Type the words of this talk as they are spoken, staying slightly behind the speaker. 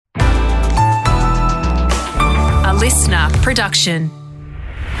listener production.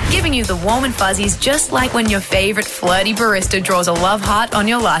 Giving you the warm and fuzzies just like when your favourite flirty barista draws a love heart on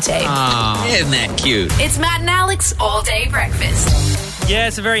your latte. Oh, isn't that cute? It's Matt and Alex All Day Breakfast. Yeah,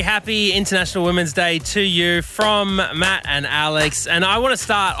 it's a very happy International Women's Day to you from Matt and Alex. And I want to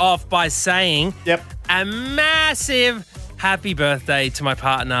start off by saying a massive happy birthday to my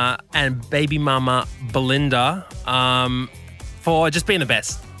partner and baby mama, Belinda, for just being the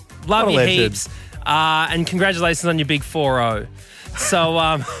best. Love you heaps. And congratulations on your big 4-0.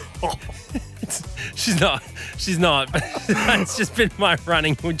 So, she's not. But it's just been my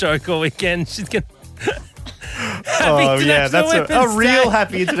running joke all weekend. She's going to... That's a real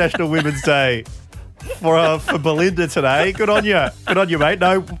happy International Women's Day for Belinda today. Good on you. Good on you, mate.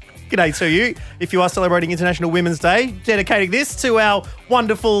 No, g'day to you. If you are celebrating International Women's Day, dedicating this to our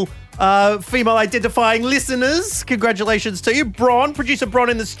wonderful female-identifying listeners. Congratulations to you. Producer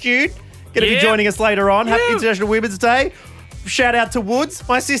Bron in the studio, going to be joining us later on. Happy International Women's Day. Shout out to Woods,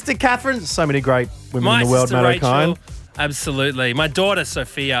 my sister Catherine. So many great women in the world, Matt O'Kine. Absolutely. My daughter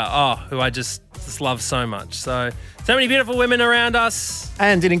Sophia, who I just love so much. So many beautiful women around us.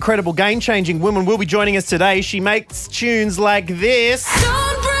 And an incredible game-changing woman will be joining us today. She makes tunes like this.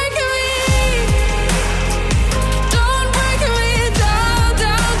 Don't break me. Don't break me down,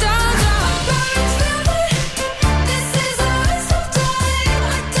 down, down, down. This is a waste of time.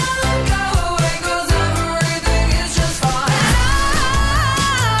 I don't go away 'cause everything is just fine.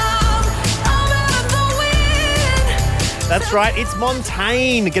 I'm the wind. That's right. It's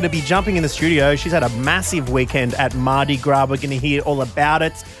Montaigne going to be jumping in the studio. She's had a massive weekend at Mardi Gras. We're going to hear all about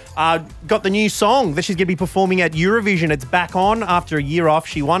it. Got the new song that she's going to be performing at Eurovision. It's back on after a year off.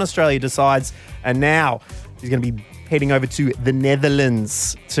 She won Australia Decides, and now she's going to be heading over to the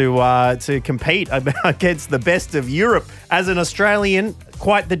Netherlands to compete against the best of Europe. As an Australian,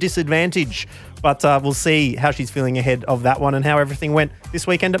 quite the disadvantage. But we'll see how she's feeling ahead of that one and how everything went this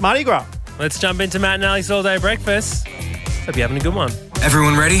weekend at Mardi Gras. Let's jump into Matt and Alex All Day Breakfast. Hope you're having a good one.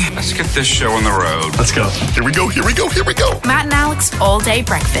 Everyone ready? Let's get this show on the road. Let's go. Here we go. Matt and Alex All Day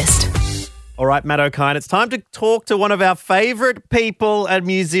Breakfast. All right, Matt O'Kine, it's time to talk to one of our favourite people and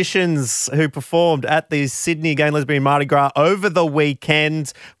musicians who performed at the Sydney Gay and Lesbian Mardi Gras over the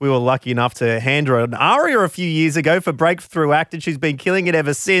weekend. We were lucky enough to hand her an aria a few years ago for Breakthrough Act, and she's been killing it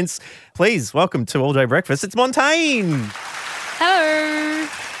ever since. Please welcome to All Day Breakfast. It's Montaigne. Hello.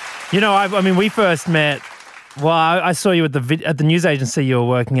 You know, I mean, we first met. Well, I saw you at the news agency you were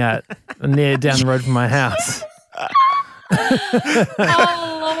working at, near down the road from my house. Oh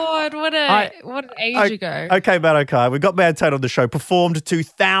Lord, what an age ago. Okay, Matt O'Kine, we've got Mantate on the show, performed to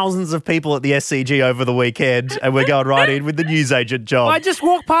thousands of people at the SCG over the weekend, and we're going right in with the newsagent job. I just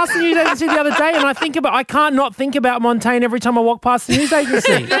walked past the news agency the other day, and I can't not think about Montaigne every time I walk past the news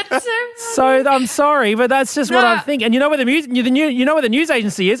agency. That's So I'm sorry, but that's just what I think. And you know where the news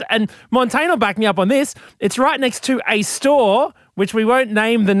agency is, and Montaigne will back me up on this. It's right next to a store, which we won't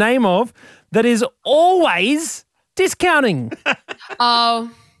name the name of, that is always discounting. Oh,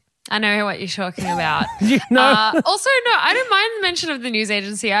 I know what you're talking about. You know? Also, no, I don't mind the mention of the news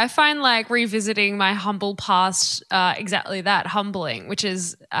agency. I find like revisiting my humble past exactly that, humbling, which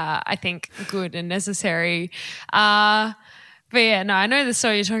is, I think, good and necessary. But yeah, no, I know the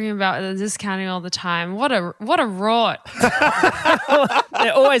story you're talking about, the discounting all the time. What a rot.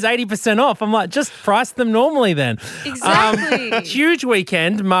 They're always 80% off. I'm like, just price them normally then. Exactly. Huge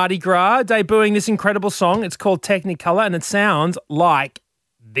weekend, Mardi Gras, debuting this incredible song. It's called Technicolor, and it sounds like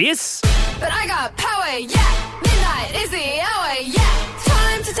this. But I got power, yeah. Midnight is the hour, yeah.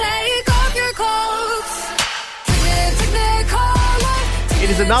 Time to take off your clothes. Technicolor. It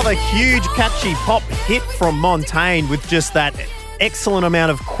is another huge, catchy pop hit from Montaigne with just that excellent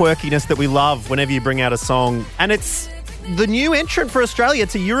amount of quirkiness that we love whenever you bring out a song. And it's the new entrant for Australia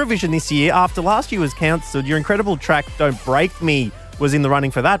to Eurovision this year after last year was cancelled. Your incredible track, Don't Break Me, was in the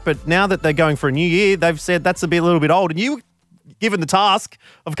running for that. But now that they're going for a new year, they've said that's a little bit old. And you were given the task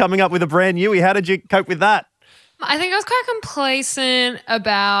of coming up with a brand new. How did you cope with that? I think I was quite complacent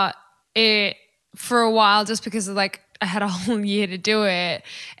about it for a while just because of like I had a whole year to do it.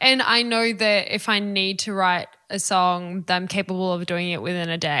 And I know that if I need to write a song, that I'm capable of doing it within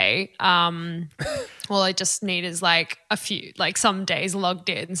a day. All I just need is like some days logged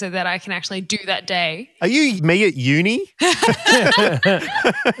in so that I can actually do that day. Are you me at uni?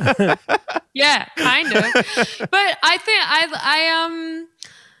 Yeah, kind of. But I think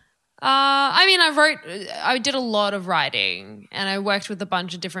I did a lot of writing and I worked with a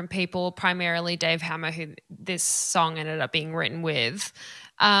bunch of different people, primarily Dave Hammer, who this song ended up being written with.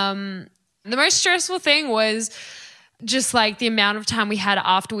 The most stressful thing was just like the amount of time we had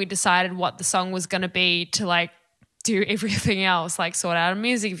after we decided what the song was going to be to like do everything else, like sort out a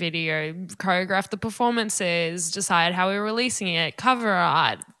music video, choreograph the performances, decide how we're releasing it, cover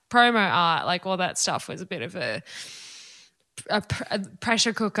art, promo art, like all that stuff was a bit of a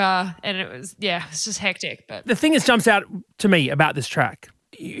pressure cooker, and it's just hectic. But The thing that jumps out to me about this track,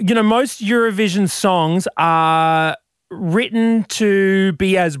 most Eurovision songs are written to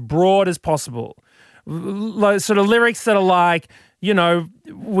be as broad as possible. Sort of lyrics that are like,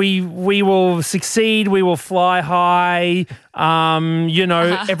 we will succeed, we will fly high,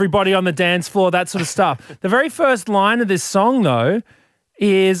 everybody on the dance floor, that sort of stuff. The very first line of this song, though,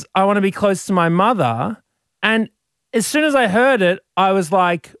 is I want to be close to my mother. And as soon as I heard it, I was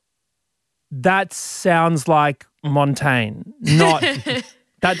like, that sounds like Montaigne.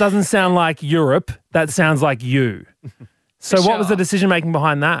 That doesn't sound like Europe. That sounds like you. So what was the decision making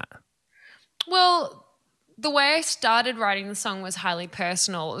behind that? well, the way I started writing the song was highly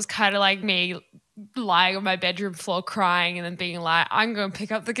personal. It was kind of like me lying on my bedroom floor crying and then being like, I'm going to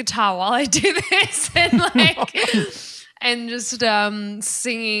pick up the guitar while I do this, and and just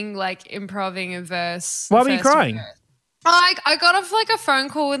singing, like improvising a verse. Why were you crying? I got off like a phone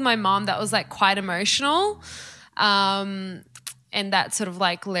call with my mom that was like quite emotional. And that sort of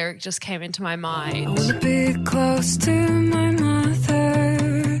like lyric just came into my mind. Be close to my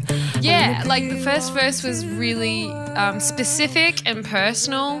mother. Yeah, like the first verse was really specific and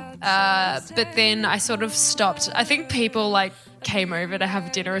personal, but then I sort of stopped. I think people like came over to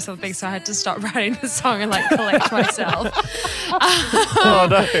have dinner or something, so I had to stop writing the song and like collect myself. Oh,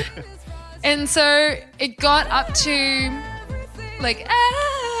 no. And so it got up to like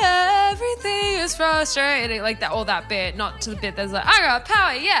everything is frustrating, like that, all that bit, not to the bit that's like I got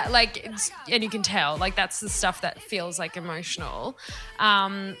power, yeah, like and you can tell like that's the stuff that feels like emotional.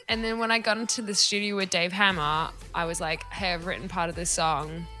 And then when I got into the studio with Dave Hammer, I was like, hey, I've written part of this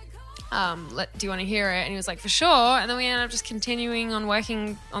song. Do you want to hear it? And he was like, for sure. And then we ended up just continuing on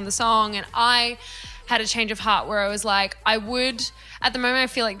working on the song, and I had a change of heart where I was like, at the moment I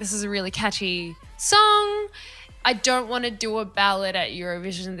feel like this is a really catchy song. I don't want to do a ballad at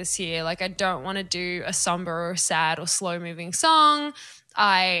Eurovision this year. Like I don't want to do a somber or sad or slow moving song.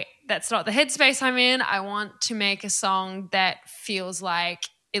 That's not the headspace I'm in. I want to make a song that feels like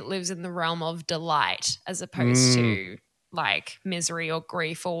it lives in the realm of delight as opposed to like misery or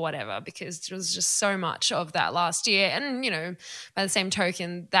grief or whatever, because there was just so much of that last year. And, by the same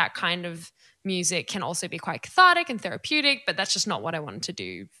token, that kind of music can also be quite cathartic and therapeutic, but that's just not what I wanted to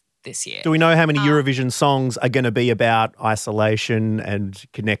do this year. Do we know how many Eurovision songs are going to be about isolation and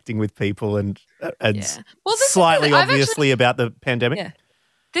connecting with people and slightly obviously about the pandemic? Yeah.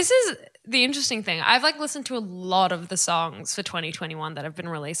 This is the interesting thing. I've like listened to a lot of the songs for 2021 that have been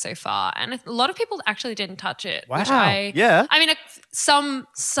released so far, and a lot of people actually didn't touch it. Wow. Which I mean,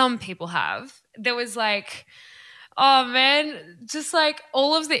 some people have. There was like, oh man, just like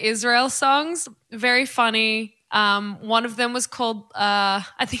all of the Israel songs, very funny. One of them was called, I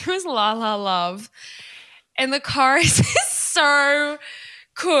think it was La La Love. And the chorus is so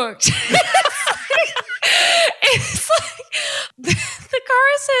cooked. It's like the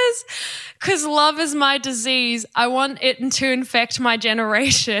chorus is, because love is my disease. I want it to infect my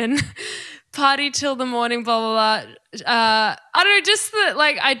generation. Party till the morning, blah, blah, blah. I don't know, just the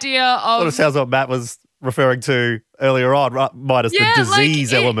like idea of. Sort of sounds like Matt was referring to earlier on, right? Minus the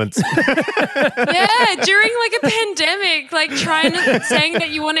disease elements. Yeah, during like a pandemic, like saying that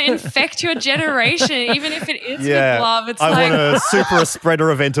you want to infect your generation, even if it is with love. It's I want a super spreader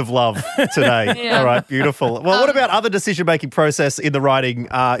event of love today. Yeah. All right, beautiful. Well, what about other decision-making process in the writing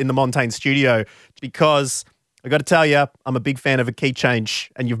in the Montaigne studio? Because I got to tell you, I'm a big fan of a key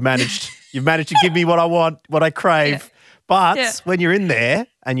change, and you've managed to give me what I want, what I crave. Yeah. But when you're in there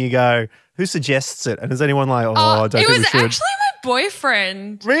and you go, who suggests it? And is anyone like, I don't think we should? It was actually my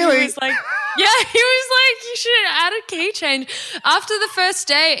boyfriend. Really? He was like, he was like, you should add a key change. After the first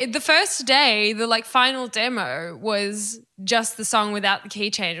day, the like final demo was just the song without the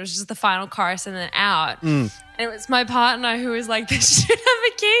key change. It was just the final chorus and then out. And it was my partner who was like, this should have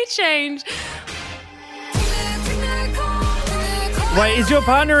a key change. Wait, is your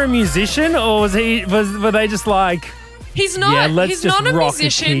partner a musician, or were they just like? He's not. Yeah, let's he's just not a rock a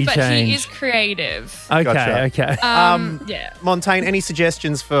musician, key but change. he is creative. Okay, Gotcha. okay. Yeah. Montaigne, any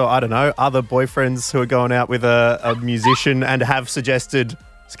suggestions for, I don't know, other boyfriends who are going out with a musician and have suggested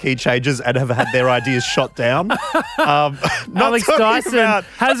key changes and have had their ideas shot down? Not Alex talking Dyson about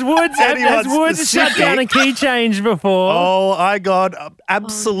has Woods shut specific. down a key change before. Oh, I got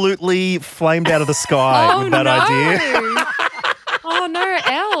absolutely flamed out of the sky with that idea. Oh no,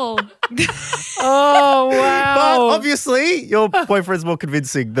 Elle. Oh, But wow. obviously, your boyfriend's more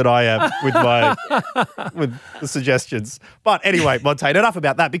convincing than I am with the suggestions. But anyway, Montaigne, enough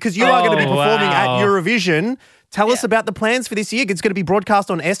about that because you are going to be performing wow. at Eurovision. Tell us about the plans for this year. It's going to be broadcast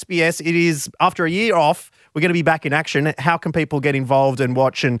on SBS. It is after a year off. We're going to be back in action. How can people get involved and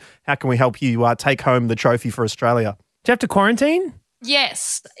watch, and how can we help you take home the trophy for Australia? Do you have to quarantine?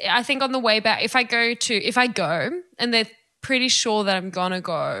 Yes, I think on the way back, if I go, and they're pretty sure that I'm gonna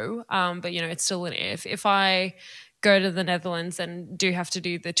go, but it's still an if. If I go to the Netherlands and do have to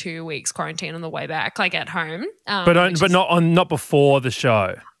do the 2 weeks quarantine on the way back, like at home, But not before the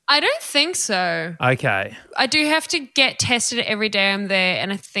show. I don't think so. Okay. I do have to get tested every day I'm there,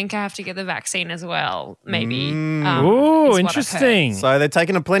 and I think I have to get the vaccine as well. Maybe. is Ooh, what I've heard. interesting. So they're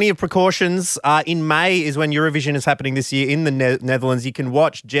taking plenty of precautions. In May is when Eurovision is happening this year in the Netherlands. You can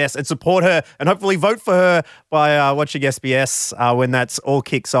watch Jess and support her and hopefully vote for her by watching SBS when that's all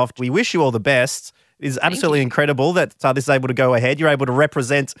kicks off. We wish you all the best. It is absolutely incredible that this is able to go ahead. You're able to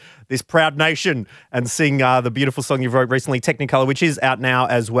represent this proud nation and sing the beautiful song you wrote recently, Technicolor, which is out now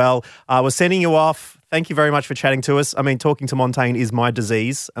as well. We're sending you off. Thank you very much for chatting to us. I mean, talking to Montaigne is my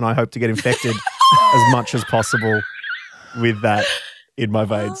disease, and I hope to get infected as much as possible with that in my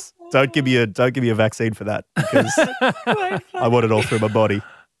veins. Don't give me a vaccine for that because I want it all through my body.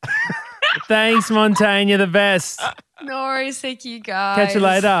 Thanks, Montaigne. You're the best. No worries. Thank you, guys. Catch you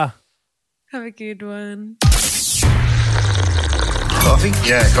later. Have a good one. Coffee?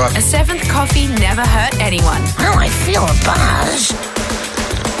 Yeah, coffee. A seventh coffee never hurt anyone. Oh, I feel a buzz.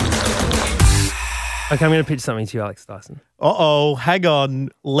 Okay, I'm going to pitch something to you, Alex Dyson. Uh-oh, hang on.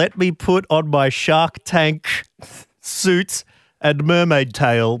 Let me put on my Shark Tank suit and mermaid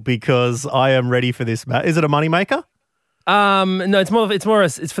tail because I am ready for this. Is it a moneymaker? No,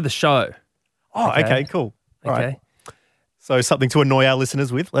 it's for the show. Oh, okay, cool. All Okay. right. So something to annoy our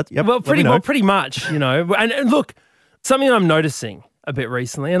listeners with. Let me Pretty know. much, And look, something I'm noticing a bit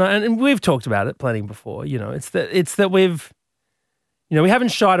recently, and we've talked about it plenty before. It's that we've, we haven't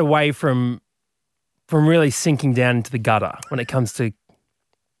shied away from really sinking down into the gutter when it comes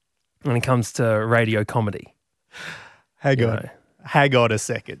to radio comedy. Hang on a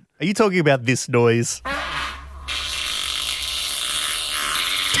second. Are you talking about this noise?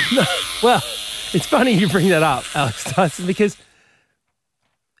 Well, it's funny you bring that up, Alex Dyson, because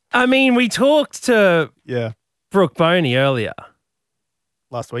we talked to Yeah. Brooke Boney earlier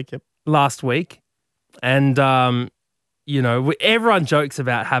Last week, yep. last week, and everyone jokes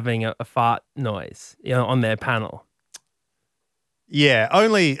about having a fart noise, on their panel. Yeah,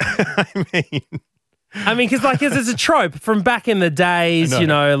 only, Because there's a trope from back in the days,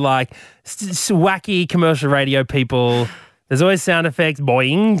 wacky commercial radio people. There's always sound effects,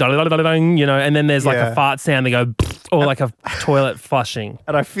 boing, and then there's a fart sound they go, or like a toilet flushing.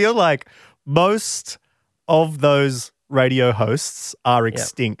 and I feel like most of those radio hosts are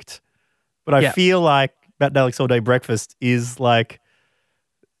extinct. But I feel like Matt and Alex All Day Breakfast is like,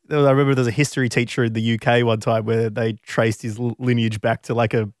 I remember there's a history teacher in the UK one time where they traced his lineage back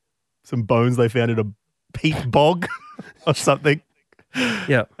to some bones they found in a peat bog or something.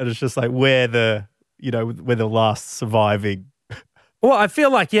 Yeah. And it's just like we're the last surviving. Well, I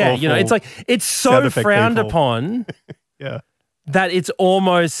feel like, Awful it's sound so effect frowned people. upon Yeah. that it's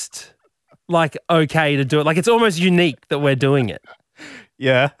almost okay to do it. Like it's almost unique that we're doing it.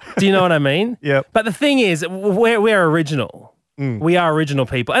 Yeah. Do you know what I mean? Yep. But the thing is, we're original. We are original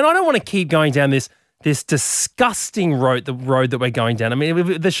people. And I don't want to keep going down this disgusting road that we're going down.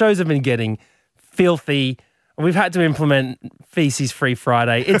 The shows have been getting filthy. We've had to implement Feces Free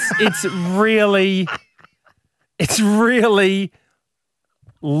Friday. It's really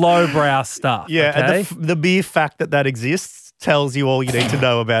lowbrow stuff. Yeah. Okay? And the mere fact that exists tells you all you need to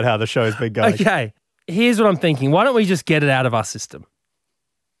know about how the show's been going. Okay. Here's what I'm thinking. Why don't we just get it out of our system?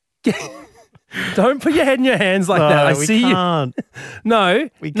 Don't put your head in your hands like that. I we see can't. you. No,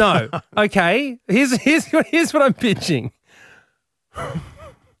 We no. Okay. Here's what I'm pitching.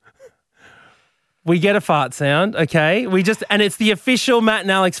 We get a fart sound, okay? And it's the official Matt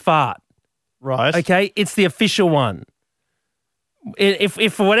and Alex fart, Right. okay? It's the official one. If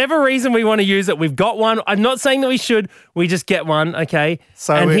for whatever reason we want to use it, we've got one. I'm not saying that we should. We just get one, okay?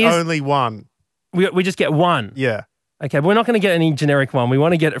 So And we here's- only won. we just get one. Yeah. Okay, but we're not going to get any generic one. We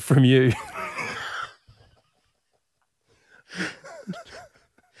want to get it from you.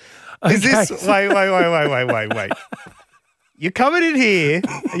 Is Okay. this wait. You're coming in here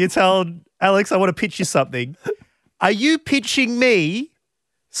and you're telling Alex, I want to pitch you something. Are you pitching me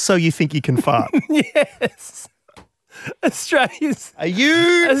so you think you can fart? Yes. Australia's. Are you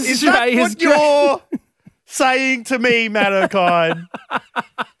is that Australia's what you're saying to me, Matt O'Kine?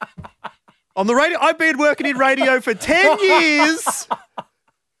 On the radio, I've been working in radio for 10 years.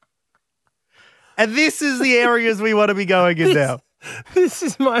 And this is the areas we want to be going in now. This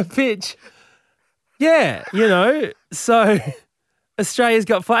is my pitch. Yeah, you know, so Australia's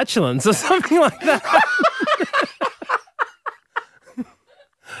got flatulence or something like that.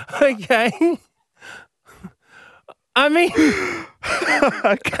 Okay. I mean,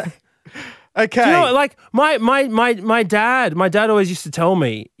 Okay. you know, like my dad always used to tell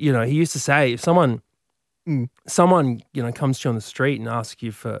me, you know, he used to say, if someone, you know, comes to you on the street and asks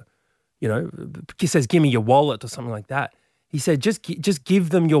you for, you know, he says, give me your wallet or something like that. He said, just give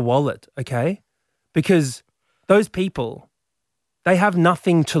them your wallet, okay? Because those people, they have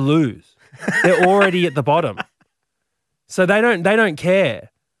nothing to lose. They're already at the bottom. So they don't care.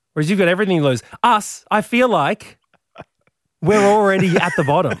 Whereas you've got everything to lose. Us, I feel like we're already at the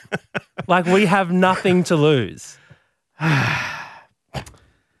bottom. Like we have nothing to lose. All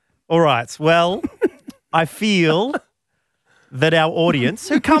right. Well, I feel that our audience,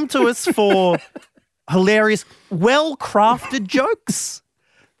 who come to us for hilarious, well-crafted jokes,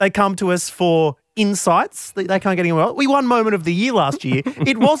 they come to us for insights. They can't get anywhere else. We won Moment of the Year last year.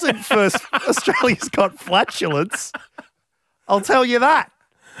 It wasn't for Australia's Got Flatulence. I'll tell you that.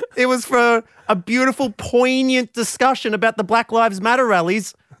 It was for a beautiful, poignant discussion about the Black Lives Matter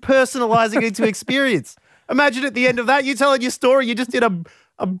rallies, personalising it to experience. Imagine at the end of that, you telling your story, you just did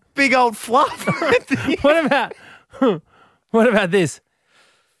a big old fluff. What about this?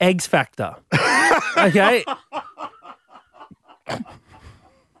 Eggs Factor. Okay.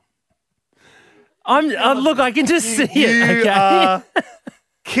 Look, I can just see it. You Okay. are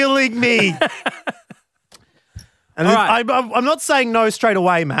killing me. And All right. I'm not saying no straight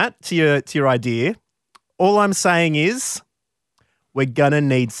away, Matt, to your idea. All I'm saying is we're going to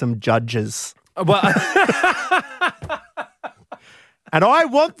need some judges. Well, And I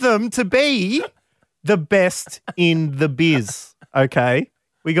want them to be the best in the biz, okay?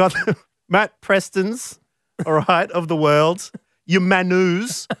 We got Matt Preston's, all right, of the world, your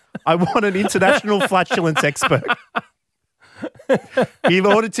Manus. I want an international flatulence expert. In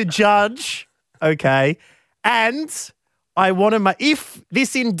order to judge, okay? And I want to, if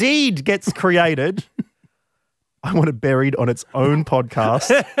this indeed gets created, I want it buried on its own podcast,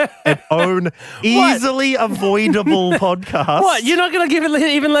 an own easily avoidable podcast. what? You're not going to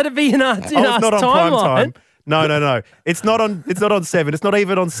even let it be in our Oh, it's not on prime timeline? time. No. It's not on 7. It's not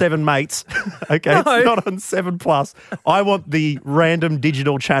even on 7 Mates. Okay, No. It's not on 7 Plus. I want the random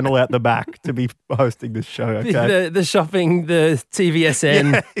digital channel out the back to be hosting this show. Okay, The shopping, the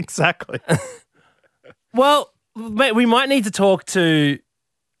TVSN. yeah, exactly. Well, mate, we might need to talk to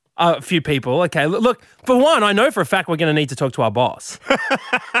a few people. Okay, look, for one, I know for a fact we're going to need to talk to our boss.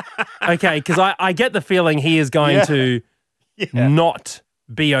 Okay, because I get the feeling he is going Yeah. to Yeah. not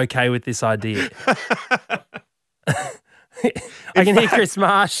be okay with this idea. I can hear Chris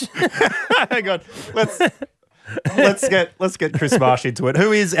Marsh. Hang on, let's get Chris Marsh into it.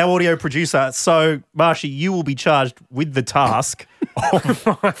 Who is our audio producer? So, Marshy, you will be charged with the task.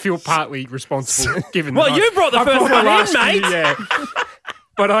 I feel partly responsible given Well, that you brought the I first brought one in, last mate. year, yeah.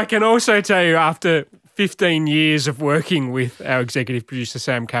 But I can also tell you, after 15 years of working with our executive producer,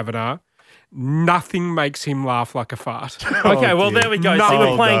 Sam Kavanagh, nothing makes him laugh like a fart. Okay, well, there we go. No. See, we're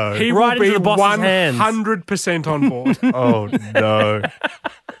Oh, playing no. He right will into be the boss's hands. 100% on board. Oh no!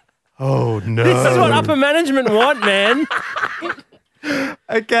 Oh no! This is what upper management want, man.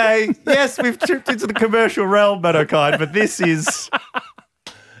 Okay, yes, we've tripped into the commercial realm, Matokine, but this is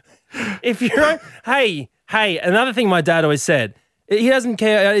If you're, hey, another thing my dad always said, he doesn't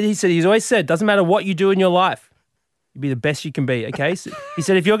care. He's always said, doesn't matter what you do in your life, you be the best you can be, okay? So he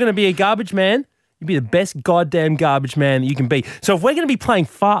said, if you're going to be a garbage man, you be the best goddamn garbage man that you can be. So if we're going to be playing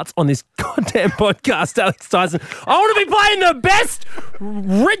farts on this goddamn podcast, Alex Tyson, I want to be playing the best,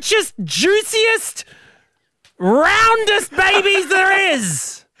 richest, juiciest, roundest babies there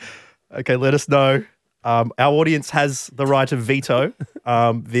is. okay. Let us know. Our audience has the right to veto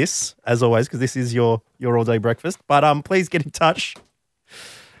this, as always, because this is your all-day breakfast. But please get in touch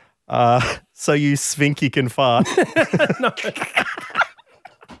so you Svinky can fart.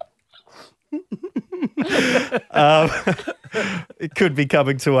 It could be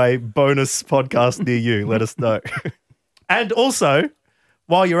coming to a bonus podcast near you. Let us know. And also,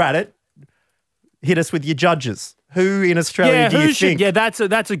 while you're at it, hit us with your judges. Who in Australia do you who should? think? Yeah, that's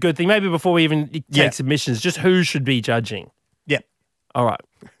a good thing. Maybe before we even take Yeah. submissions, just who should be judging? Yeah. All right,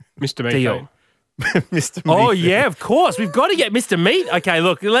 Mr. deal. Meat. Mr. Oh, Meat. yeah, of course. We've got to get Mr. Meat. Okay,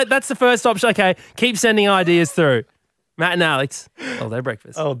 look, that's the first option. Okay, keep sending ideas through. Matt and Alex, all day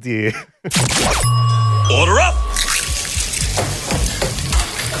breakfast. Oh, dear. Order up.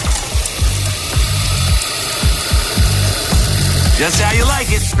 Just how you like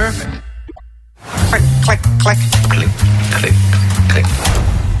it. Perfect. Click, click, click, click, click, click.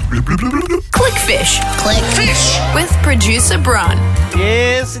 Clickfish. Clickfish. With producer Bron.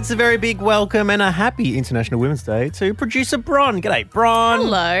 Yes, it's a very big welcome and a happy International Women's Day to producer Bron. G'day, Bron.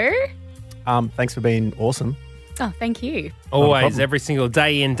 Hello. Thanks for being awesome. Oh, thank you. Always, problem. every single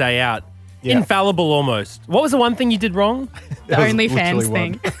day in, day out. Yeah. Infallible almost. What was the one thing you did wrong? The That was OnlyFans literally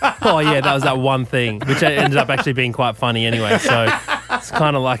thing. Oh, yeah, that was that one thing, which ended up actually being quite funny anyway. So it's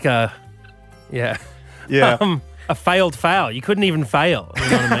kind of like a failed fail. You couldn't even fail. You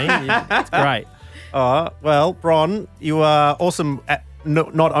know what I mean? It's great. Well, Bron, you are awesome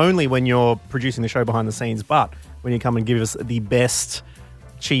not only when you're producing the show behind the scenes, but when you come and give us the best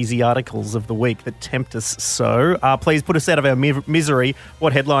cheesy articles of the week that tempt us so. Please put us out of our misery.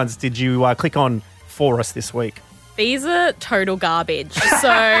 What headlines did you click on for us this week? These are total garbage. So,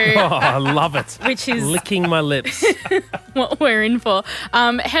 Oh, I love it. which is Licking my lips. what we're in for.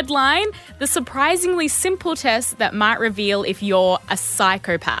 Headline: the surprisingly simple test that might reveal if you're a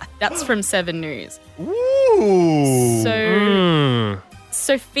psychopath. That's from 7 News. Ooh. So,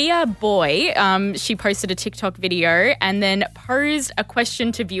 Sophia Boy, she posted a TikTok video and then posed a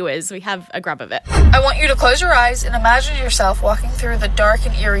question to viewers. We have a grab of it. I want you to close your eyes and imagine yourself walking through the dark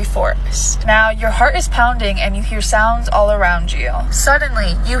and eerie forest. Now, your heart is pounding and you hear sounds all around you.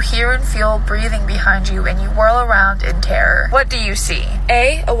 Suddenly, you hear and feel breathing behind you and you whirl around in terror. What do you see?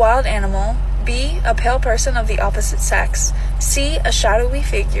 A wild animal. B, a pale person of the opposite sex. C, a shadowy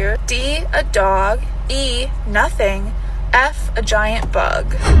figure. D, a dog. E, nothing. F, a giant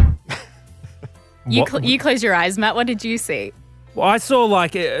bug. You close your eyes, Matt. What did you see? Well, I saw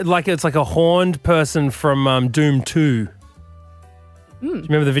like it's like a horned person from Doom 2. Do you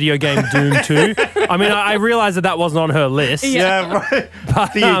remember the video game Doom 2? I mean, I realized that wasn't on her list. Yeah, right.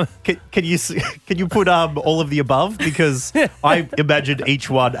 But, Do you, can you put all of the above? Because I imagined each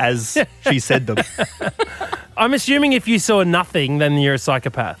one as she said them. I'm assuming if you saw nothing, then you're a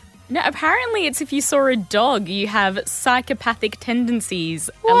psychopath. No, apparently it's if you saw a dog, you have psychopathic tendencies,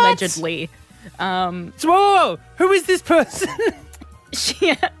 allegedly. So, whoa, who is this person?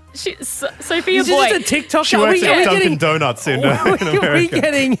 Sophia Is Boy. this a TikTok? She works at Dunkin' Donuts in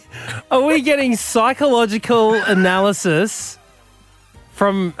America. Are we getting psychological analysis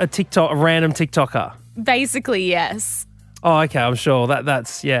from a random TikToker? Basically, yes. Oh, okay. I'm sure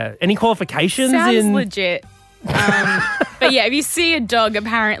that's yeah. Any qualifications Sounds in? legit. But yeah, if you see a dog,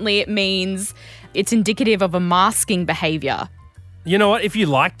 apparently it means it's indicative of a masking behavior. You know what? If you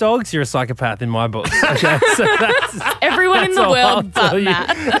like dogs, you're a psychopath in my book. Okay, so that's Everyone in the all I'll world tell but you. Matt.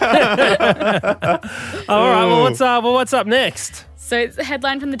 all right. Well, what's up next? So it's a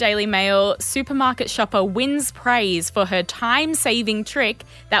headline from the Daily Mail. Supermarket shopper wins praise for her time-saving trick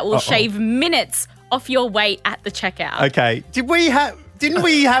that will shave minutes off your wait at the checkout. Okay. Didn't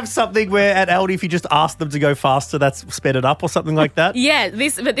we have something where at Aldi, if you just ask them to go faster, that's sped it up or something like that? Yeah,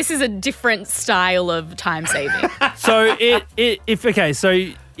 this is a different style of time saving. So so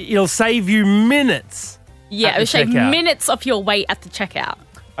it'll save you minutes. Yeah, At the it'll shave checkout. minutes off your wait at the checkout.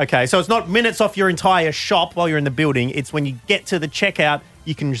 Okay, so it's not minutes off your entire shop while you're in the building. It's when you get to the checkout,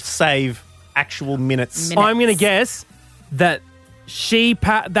 you can save actual minutes. I'm going to guess that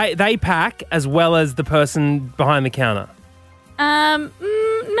they pack as well as the person behind the counter. No. I'm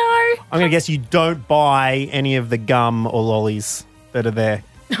going to guess you don't buy any of the gum or lollies that are there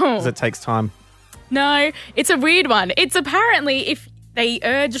because it takes time. No, it's a weird one. It's apparently if they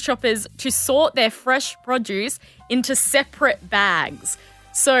urge shoppers to sort their fresh produce into separate bags.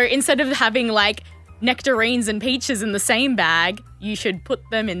 So instead of having like nectarines and peaches in the same bag, you should put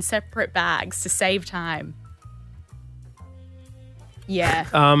them in separate bags to save time. Yeah.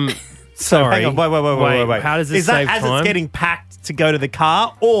 Sorry. Hang on, wait. How does this Is that save as time? it's getting packed to go to the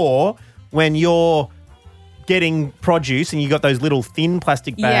car, or when you're getting produce and you got those little thin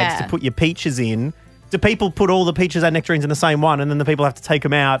plastic bags Yeah. to put your peaches in? Do people put all the peaches and nectarines in the same one, and then the people have to take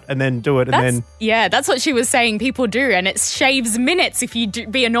them out and then do it, That's what she was saying people do, and it shaves minutes if you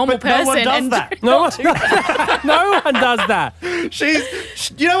be a normal But no person. one does and that. No one does that.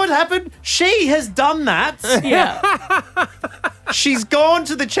 You know what happened? She has done that. Yeah. She's gone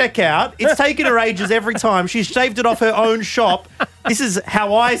to the checkout. It's taken her ages every time. She's shaved it off her own shop. This is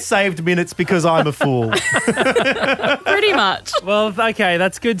how I saved minutes because I'm a fool. Pretty much. Well, okay,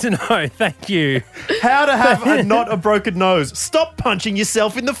 that's good to know. Thank you. How to have not a broken nose. Stop punching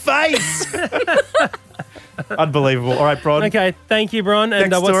yourself in the face. Unbelievable. All right, Bron. Okay, thank you, Bron. And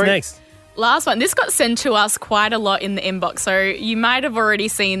Next what's story. next? last one. This got sent to us quite a lot in the inbox, so you might have already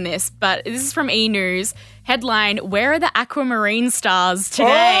seen this, but this is from E! News. Headline, where are the aquamarine stars today?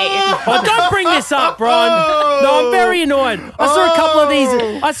 Oh, don't bring this up, Bron. No, I'm very annoyed. I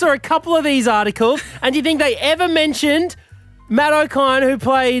saw a couple of these articles, and do you think they ever mentioned Matt O'Kine, who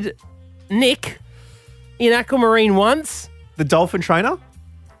played Nick in Aquamarine once? The dolphin trainer?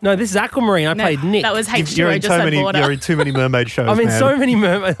 No, this is Aquamarine. I played Nick. That was You're H2O, in just had water. You're in too many mermaid shows, I'm in man. so many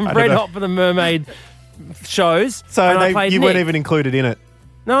mermaid. I'm don't red know. hot for the mermaid shows. So and I played you Nick. weren't even included in it.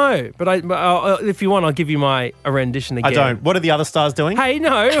 No, but if you want, I'll give you my rendition again. I don't. What are the other stars doing? Hey,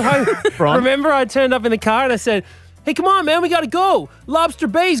 no. Bron? Remember I turned up in the car and I said, hey, come on, man, we got to go. Lobster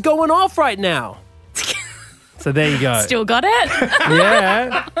Bay's going off right now. So there you go. Still got it?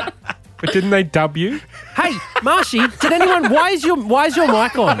 Yeah. But didn't they dub you? Hey, Marshy, did anyone? Why is your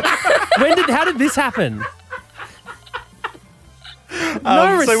mic on? How did this happen?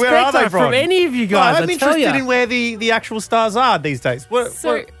 No respect so where are they from any of you guys. I'm I tell interested ya. in where the actual stars are these days.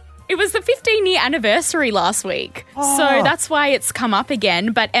 So it was the 15-year anniversary last week. Oh. So that's why it's come up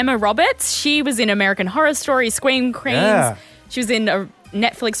again. But Emma Roberts, she was in American Horror Story, Scream Queens. Yeah. She was in a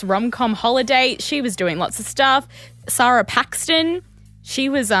Netflix rom-com Holiday. She was doing lots of stuff. Sarah Paxton, she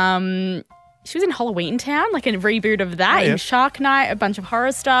was in Halloween Town, like a reboot of that. Oh, yeah. In Shark Night, a bunch of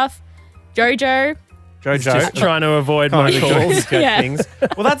horror stuff. Jojo. Just trying to avoid my calls. Yeah. Things.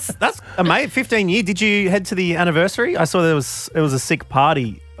 Well, that's amazing. 15 year. Did you head to the anniversary? I saw it was a sick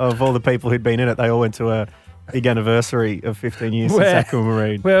party of all the people who'd been in it. They all went to a big anniversary of 15 years since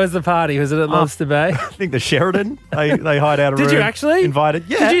Aquamarine. Where was the party? Was it at Lobster Bay? I think the Sheridan. They hide out a room. Did you actually? Invited?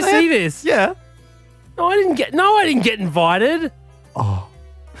 Yeah. Did you see this? Yeah. No, I didn't get invited. Oh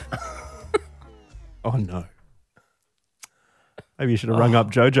no. Maybe you should have rung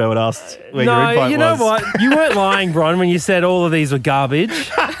up Jojo and asked where your invite was. you know what? You weren't lying, Bron, when you said all of these were garbage.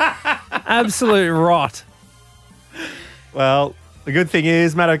 Absolute rot. Well, the good thing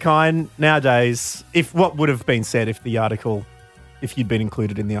is, Matt O'Kine, nowadays, if what would have been said if you'd been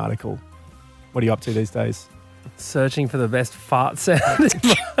included in the article, what are you up to these days? Searching for the best fart sound in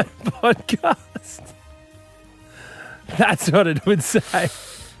my podcast. That's what it would say.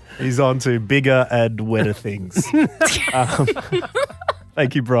 He's on to bigger and wetter things.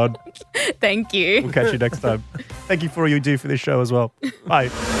 Thank you, Bron. Thank you. We'll catch you next time. Thank you for all you do for this show as well.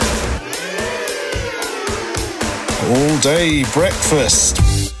 Bye. All day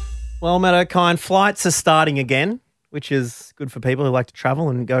breakfast. Well, Matt O'Kine, flights are starting again, which is good for people who like to travel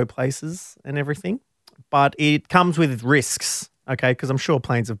and go places and everything. But it comes with risks, okay? Because I'm sure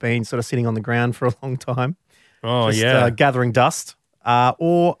planes have been sort of sitting on the ground for a long time. Oh, Just, gathering dust.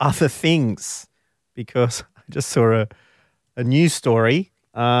 Or other things, because I just saw a news story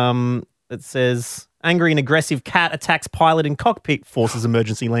that says angry and aggressive cat attacks pilot in cockpit, forces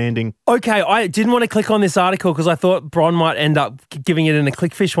emergency landing. Okay, I didn't want to click on this article because I thought Bron might end up giving it in a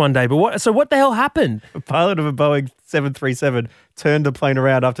clickfish one day. But what the hell happened? A pilot of a Boeing 737 turned the plane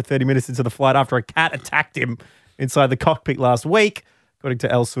around after 30 minutes into the flight after a cat attacked him inside the cockpit last week, according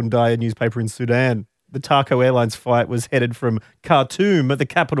to El Sundai, a newspaper in Sudan. The Taco Airlines flight was headed from Khartoum, the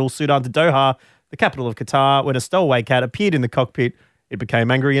capital, Sudan, to Doha, the capital of Qatar, when a stowaway cat appeared in the cockpit. It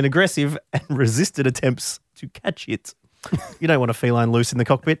became angry and aggressive and resisted attempts to catch it. You don't want a feline loose in the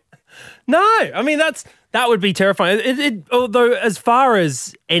cockpit. No, I mean that would be terrifying. Although as far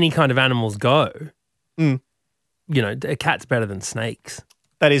as any kind of animals go, you know, a cat's better than snakes.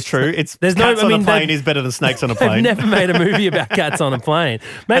 That is true. Cats on a plane is better than snakes on a plane. They've never made a movie about cats on a plane.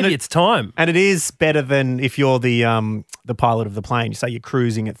 Maybe it's time. And it is better than if you're the pilot of the plane. You say you're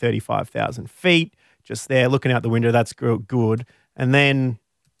cruising at 35,000 feet, just there looking out the window. That's good. And then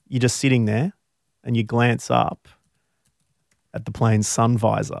you're just sitting there and you glance up at the plane's sun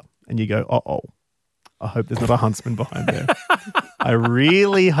visor and you go, uh-oh, I hope there's not a huntsman behind there. I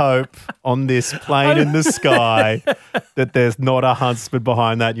really hope on this plane in the sky that there's not a huntsman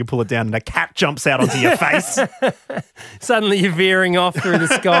behind that. You pull it down and a cat jumps out onto your face. Suddenly you're veering off through the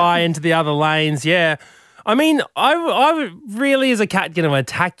sky into the other lanes. Yeah. I mean, I really, is a cat going to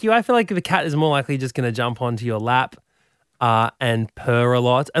attack you? I feel like the cat is more likely just going to jump onto your lap and purr a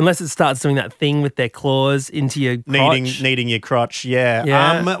lot, unless it starts doing that thing with their claws into your crotch. Kneading your crotch,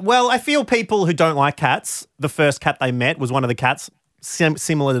 yeah. Well, I feel people who don't like cats, the first cat they met was one of the cats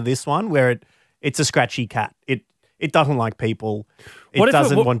similar to this one, where it's a scratchy cat. It doesn't like people. It What if it-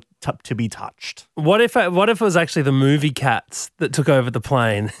 doesn't what- want to be touched. What if it was actually the movie Cats that took over the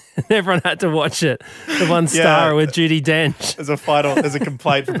plane and everyone had to watch it? The one star with Judi Dench. There's a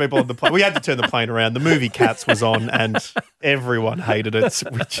complaint from people on the plane. We had to turn the plane around. The movie Cats was on and everyone hated it. So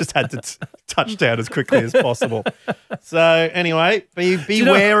we just had to touch down as quickly as possible. So anyway, be you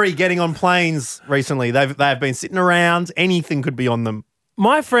know- wary getting on planes recently. They've been sitting around. Anything could be on them.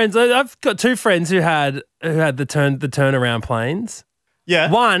 My friends, I've got two friends who had the turnaround planes.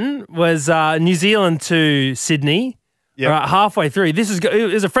 Yeah. One was New Zealand to Sydney. Yep. Halfway through,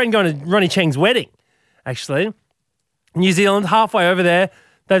 it was a friend going to Ronnie Cheng's wedding, actually. New Zealand, halfway over there,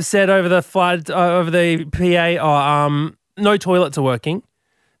 they've said over the flight, over the PA, no toilets are working.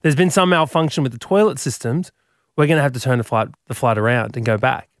 There's been some malfunction with the toilet systems. We're going to have to turn the flight around and go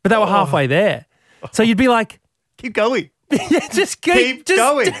back. But they were halfway there. So you'd be like, keep going. Yeah, just keep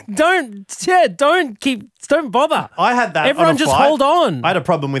going. Don't bother. I had that. Everyone on a just flight. hold on. I had a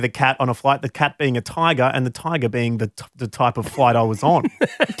problem with a cat on a flight, the cat being a tiger and the tiger being the type of flight I was on.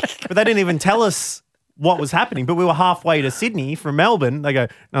 But they didn't even tell us what was happening. But we were halfway to Sydney from Melbourne. They go,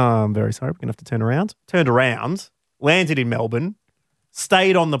 "Oh, I'm very sorry. We're going to have to turn around." Turned around, landed in Melbourne,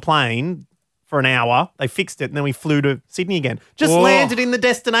 stayed on the plane for an hour. They fixed it and then we flew to Sydney again. Just Whoa. landed in the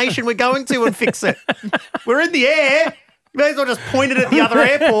destination we're going to and fix it. We're in the air. You may as well just point it at the other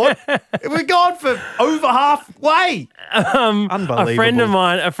airport. We're gone for over halfway. Unbelievable. A friend of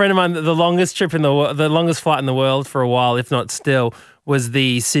mine, the longest trip in the longest flight in the world for a while, if not still, was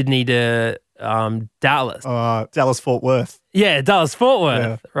the Sydney to Dallas. Dallas Fort Worth. Yeah, Dallas Fort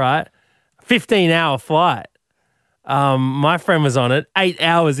Worth, right? 15-hour flight. My friend was on it 8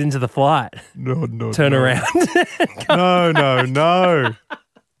 hours into the flight. No. Turn around. No.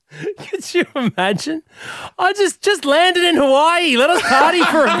 Could you imagine? I just landed in Hawaii. Let us party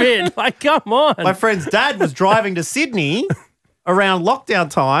for a bit. Like, come on. My friend's dad was driving to Sydney around lockdown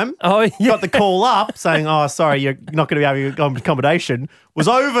time. Oh, yeah. Got the call up saying, "Oh, sorry, you're not going to be able to get accommodation." Was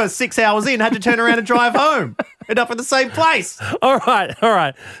over 6 hours in, had to turn around and drive home. End up at the same place. All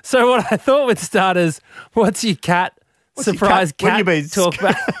right. So what I thought would start is, what's your cat surprise When cat you been talk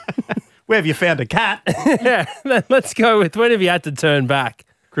back? Where have you found a cat? Yeah, let's go with when have you had to turn back?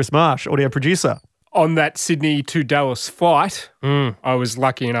 Chris Marsh, audio producer. On that Sydney to Dallas flight, I was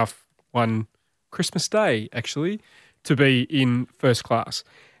lucky enough one Christmas Day, actually, to be in first class.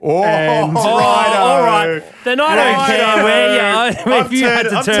 Oh, And- all right. Then I don't care where you if you had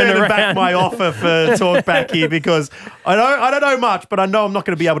to I'm turn turning around. back my offer for talk back here because I don't know much, but I know I'm not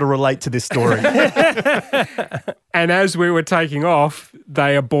going to be able to relate to this story. And as we were taking off,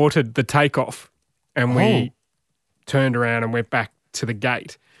 they aborted the takeoff, and we turned around and went back to the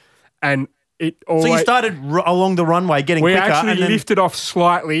gate. And it always, So you started along the runway getting we quicker. actually and then, lifted off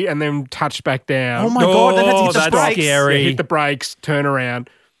slightly and then touched back down. Oh my God, then had to hit the that's brakes. scary. Yeah, hit the brakes, turn around.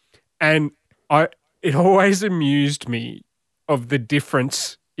 And it always amused me of the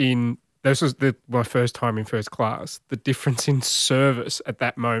difference in, this was my first time in first class, the difference in service at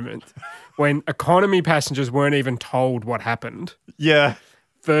that moment when economy passengers weren't even told what happened Yeah.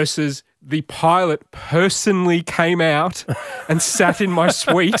 versus the pilot personally came out and sat in my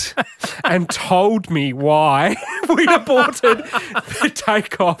suite and told me why we'd aborted the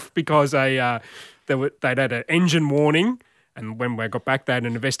takeoff because they'd had an engine warning. And when we got back, they had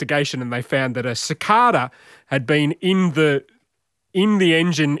an investigation and they found that a cicada had been in the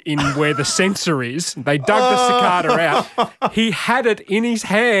engine in where the sensor is. They dug the cicada out. He had it in his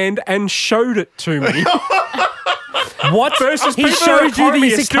hand and showed it to me. What? Versus He people showed in economy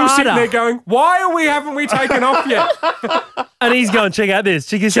you the are still sitting there cicada. going, why haven't we taken off yet? And he's going, check out this.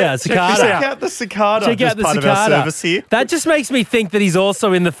 Check this out. Cicada. Check out the cicada. Check Just out the part cicada. of our service here. That just makes me think that he's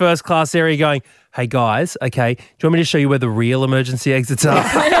also in the first class area going, hey guys, okay, do you want me to show you where the real emergency exits are?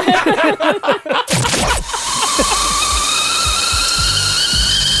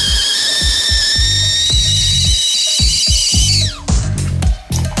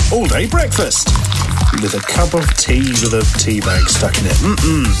 All day breakfast with a cup of tea with a tea bag stuck in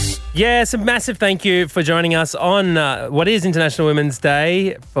it. Yes, a massive thank you for joining us on what is International Women's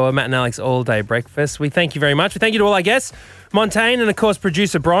Day for Matt and Alex All Day Breakfast. We thank you very much. We thank you to all our guests, Montaigne and, of course,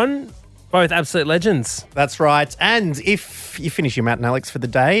 producer Bron, both absolute legends. That's right. And if you finish your Matt and Alex for the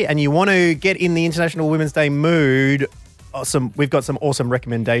day and you want to get in the International Women's Day mood, we've got some awesome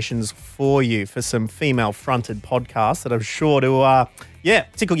recommendations for you for some female-fronted podcasts that I'm sure to,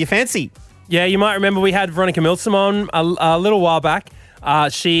 tickle your fancy. Yeah, you might remember we had Veronica Milsom on a little while back.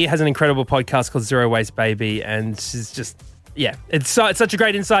 She has an incredible podcast called Zero Waste Baby, and she's just, it's such a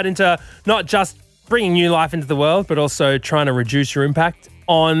great insight into not just bringing new life into the world, but also trying to reduce your impact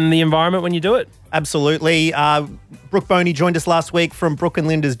on the environment when you do it. Absolutely. Brooke Boney joined us last week from Brooke and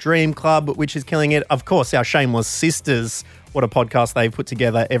Linda's Dream Club, which is killing it. Of course, our Shameless Sisters. What a podcast they put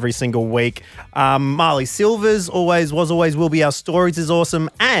together every single week. Marley Silvers always was, always will be. Our Stories is awesome.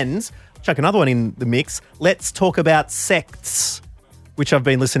 And chuck another one in the mix. Let's talk about sects, which I've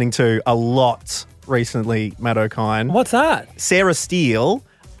been listening to a lot recently, Matt O'Kine. What's that? Sarah Steele.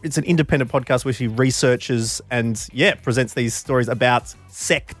 It's an independent podcast where she researches and, presents these stories about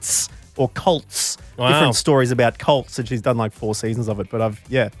sects or cults. Wow. Different stories about cults, and she's done like 4 seasons of it. But I've,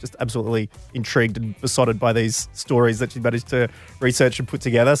 just absolutely intrigued and besotted by these stories that she's managed to research and put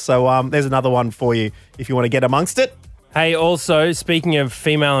together. So there's another one for you if you want to get amongst it. Hey, also, speaking of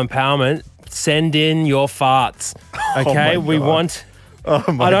female empowerment, send in your farts. Okay, we want...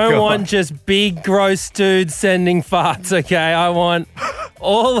 I don't want just big, gross dudes sending farts, okay? I want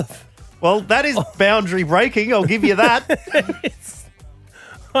all of... Well, that is boundary breaking, I'll give you that.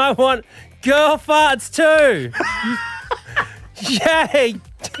 I want girl farts too. Yay!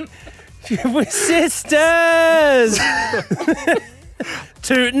 We're sisters!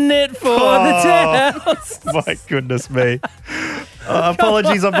 Tooting it for the towels. My goodness me.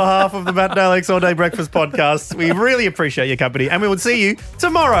 Apologies on behalf of the Matt and Alex All Day Breakfast podcast. We really appreciate your company, and we will see you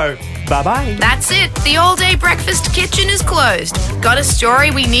tomorrow. Bye-bye. That's it. The All Day Breakfast kitchen is closed. Got a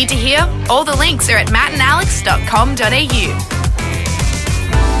story we need to hear? All the links are at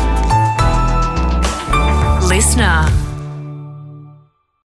mattandalex.com.au. Listener.